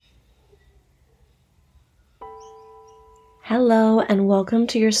Hello and welcome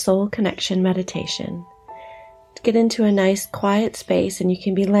to your soul connection meditation. Get into a nice quiet space and you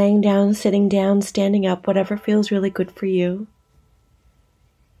can be laying down, sitting down, standing up, whatever feels really good for you.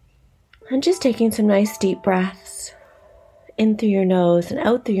 And just taking some nice deep breaths in through your nose and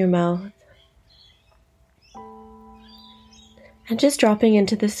out through your mouth. And just dropping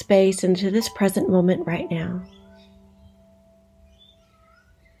into this space, into this present moment right now.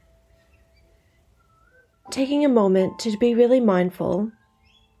 Taking a moment to be really mindful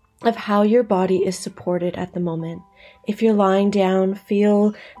of how your body is supported at the moment. If you're lying down,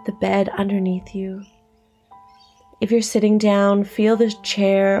 feel the bed underneath you. If you're sitting down, feel the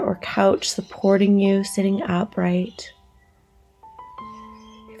chair or couch supporting you, sitting upright.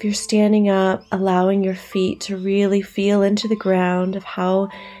 If you're standing up, allowing your feet to really feel into the ground of how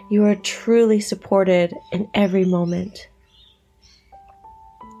you are truly supported in every moment.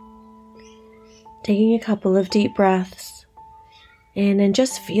 Taking a couple of deep breaths in and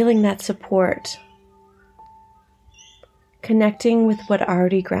just feeling that support. Connecting with what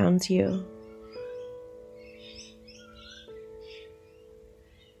already grounds you.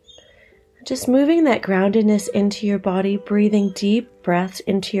 Just moving that groundedness into your body, breathing deep breaths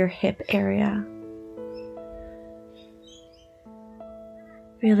into your hip area.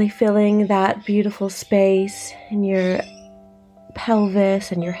 Really filling that beautiful space in your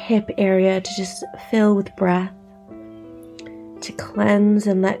pelvis and your hip area to just fill with breath, to cleanse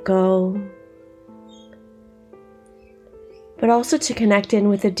and let go, but also to connect in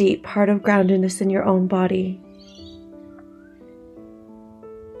with a deep part of groundedness in your own body.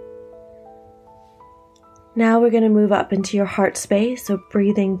 Now we're going to move up into your heart space, so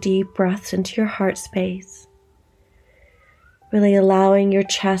breathing deep breaths into your heart space, really allowing your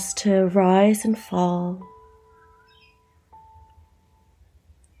chest to rise and fall.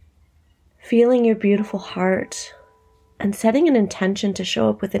 Feeling your beautiful heart and setting an intention to show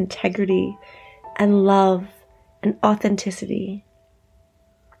up with integrity and love and authenticity.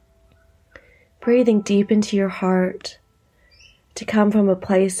 Breathing deep into your heart to come from a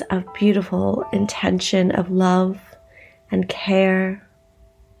place of beautiful intention of love and care.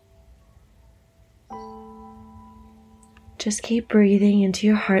 Just keep breathing into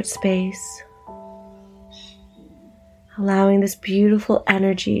your heart space. Allowing this beautiful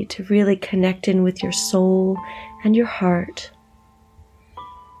energy to really connect in with your soul and your heart.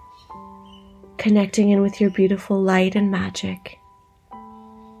 Connecting in with your beautiful light and magic.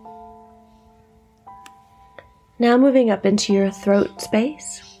 Now moving up into your throat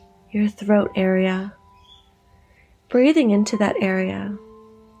space, your throat area. Breathing into that area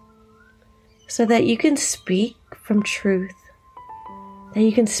so that you can speak from truth, that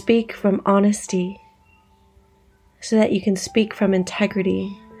you can speak from honesty, so that you can speak from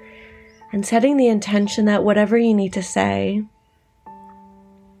integrity, and setting the intention that whatever you need to say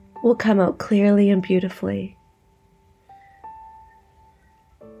will come out clearly and beautifully.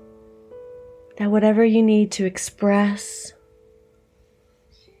 That whatever you need to express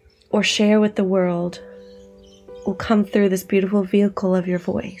or share with the world will come through this beautiful vehicle of your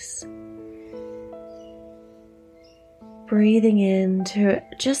voice. Breathing in to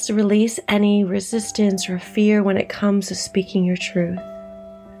just release any resistance or fear when it comes to speaking your truth.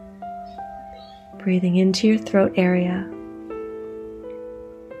 Breathing into your throat area.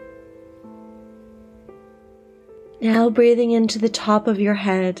 Now breathing into the top of your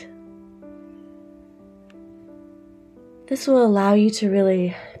head. This will allow you to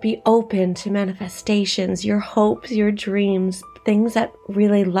really be open to manifestations, your hopes, your dreams, things that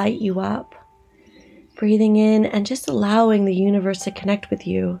really light you up. Breathing in and just allowing the universe to connect with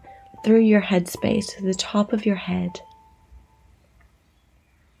you through your head space, to the top of your head.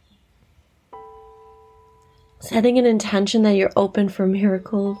 Setting an intention that you're open for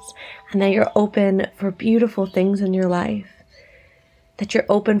miracles and that you're open for beautiful things in your life. That you're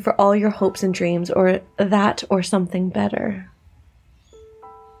open for all your hopes and dreams, or that or something better.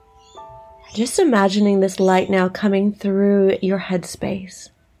 Just imagining this light now coming through your head space.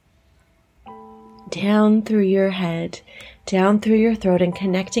 Down through your head, down through your throat, and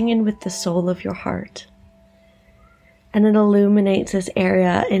connecting in with the soul of your heart. And it illuminates this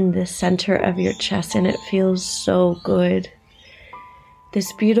area in the center of your chest, and it feels so good.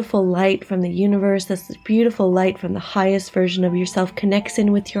 This beautiful light from the universe, this beautiful light from the highest version of yourself connects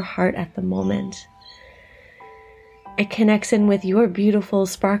in with your heart at the moment. It connects in with your beautiful,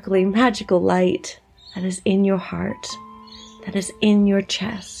 sparkly, magical light that is in your heart, that is in your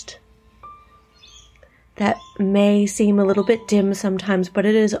chest. That may seem a little bit dim sometimes, but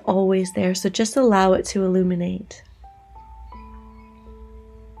it is always there, so just allow it to illuminate.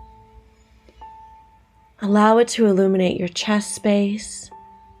 Allow it to illuminate your chest space.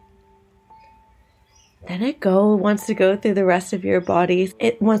 Then it wants to go through the rest of your body.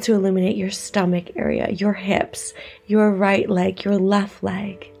 It wants to illuminate your stomach area, your hips, your right leg, your left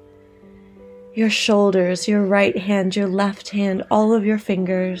leg, your shoulders, your right hand, your left hand, all of your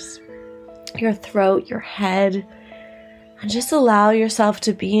fingers, your throat, your head. And just allow yourself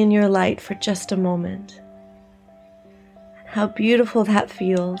to be in your light for just a moment. And how beautiful that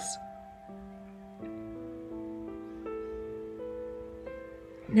feels.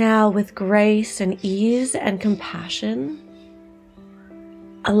 Now, with grace and ease and compassion,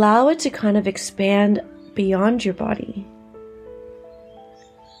 allow it to kind of expand beyond your body.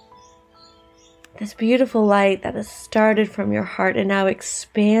 This beautiful light that has started from your heart and now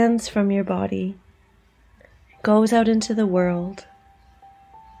expands from your body, goes out into the world.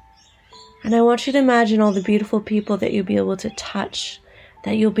 And I want you to imagine all the beautiful people that you'll be able to touch,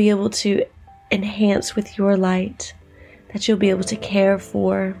 that you'll be able to enhance with your light, that you'll be able to care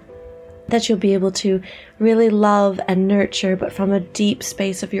for, that you'll be able to really love and nurture, but from a deep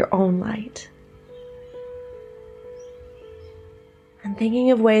space of your own light. And thinking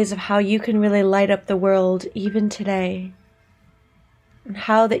of ways of how you can really light up the world even today, and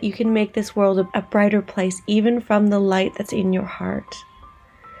how that you can make this world a brighter place even from the light that's in your heart.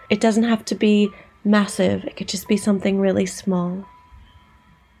 It doesn't have to be massive, it could just be something really small.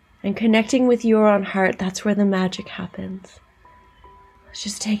 And connecting with your own heart, that's where the magic happens.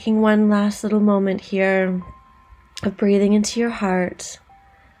 Just taking one last little moment here of breathing into your heart,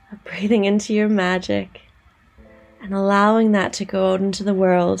 of breathing into your magic, and allowing that to go out into the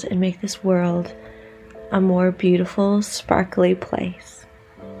world and make this world a more beautiful, sparkly place.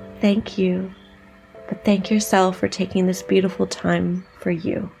 Thank you, but thank yourself for taking this beautiful time for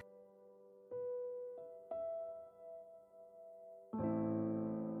you.